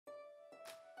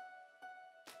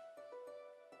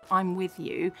I'm with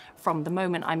you from the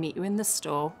moment I meet you in the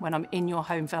store, when I'm in your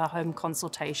home for a home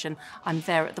consultation, I'm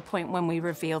there at the point when we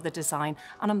reveal the design,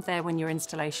 and I'm there when your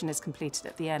installation is completed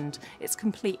at the end. It's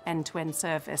complete end-to-end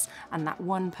service, and that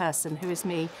one person who is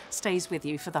me stays with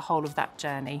you for the whole of that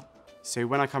journey. So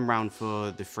when I come round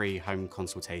for the free home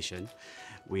consultation,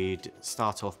 we'd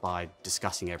start off by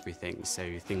discussing everything,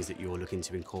 so things that you're looking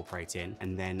to incorporate in,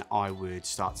 and then I would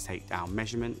start to take down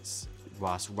measurements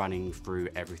whilst running through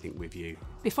everything with you.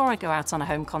 Before I go out on a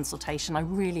home consultation, I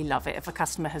really love it if a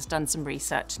customer has done some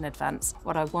research in advance.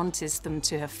 What I want is them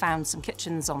to have found some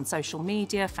kitchens on social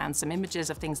media, found some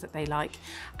images of things that they like,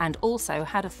 and also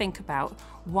had to think about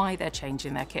why they're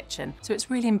changing their kitchen. So it's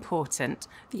really important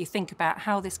that you think about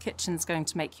how this kitchen's going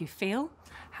to make you feel,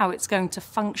 how it's going to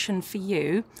function for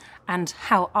you, and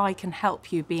how I can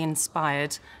help you be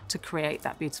inspired to create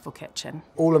that beautiful kitchen.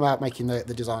 All about making the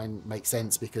design make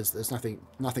sense, because there's nothing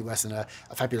worse than a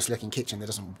fabulous looking kitchen that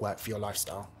doesn't work for your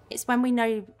lifestyle. It's when we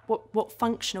know what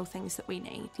functional things that we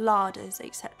need, larders,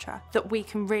 etc., that we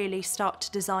can really start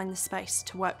to design the space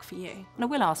to work for you. And I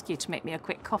will ask you to make me a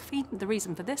quick coffee. The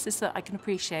reason for this is that I can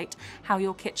appreciate how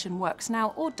your kitchen works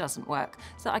now or doesn't work,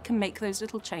 so that I can make those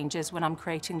little changes when I'm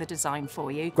creating the design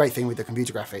for you. Great thing with the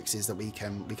computer graphics is that we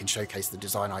can showcase the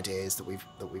design ideas that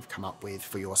we've come up with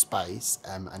for your space,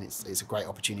 and it's a great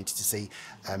opportunity to see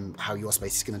how your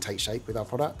space is going to take shape with our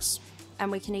products.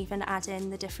 And we can even add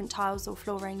in the different tiles or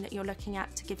flooring that you're looking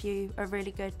at to give you a really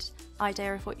good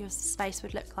idea of what your space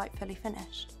would look like fully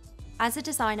finished. As a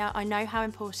designer, I know how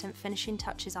important finishing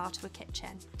touches are to a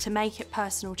kitchen. To make it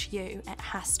personal to you, it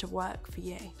has to work for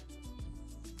you.